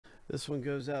This one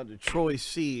goes out to Troy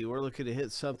C. We're looking to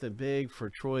hit something big for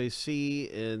Troy C.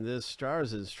 in this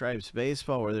Stars and Stripes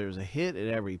baseball, where there's a hit in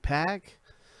every pack.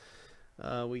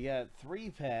 We got 3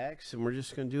 packs, and we're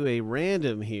just going to do a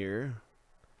random here.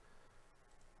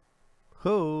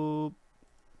 Hope.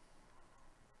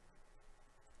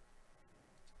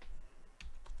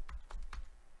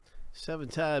 Seven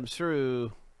times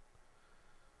through.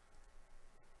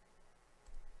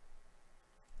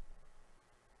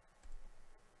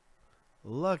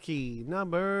 Lucky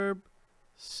number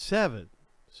 7.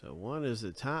 So 1 is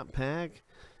the top pack.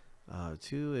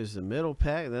 2 is the middle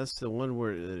pack. That's the one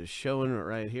where it is showing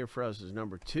right here for us is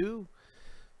number 2.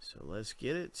 So let's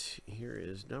get it. Here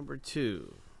is number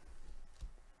 2.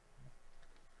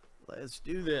 Let's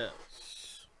do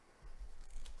this.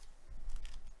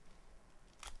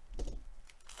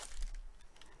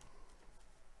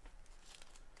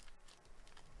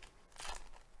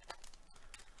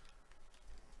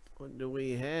 What do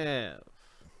we have?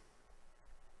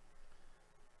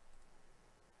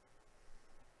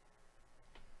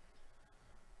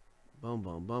 Boom,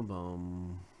 boom, boom,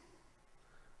 boom.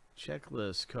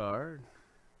 Checklist card.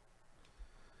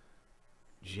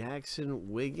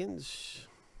 Jackson Wiggins.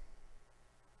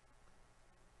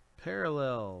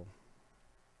 Parallel.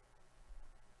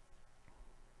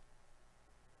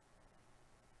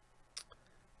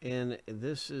 And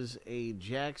this is a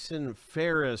Jackson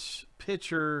Ferris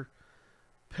pitcher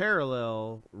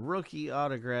parallel rookie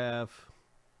autograph.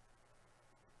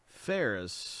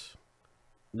 Ferris,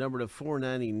 number to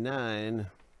 499.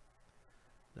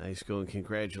 Nice going.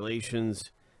 Congratulations.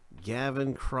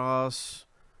 Gavin Cross,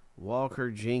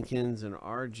 Walker Jenkins, and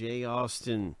R.J.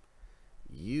 Austin,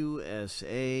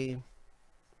 USA.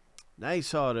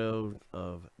 Nice auto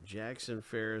of Jackson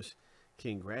Ferris.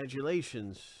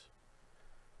 Congratulations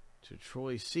to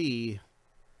Troy C.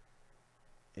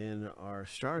 in our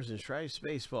Stars and Stripes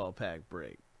baseball pack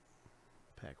break.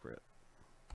 Pack rip.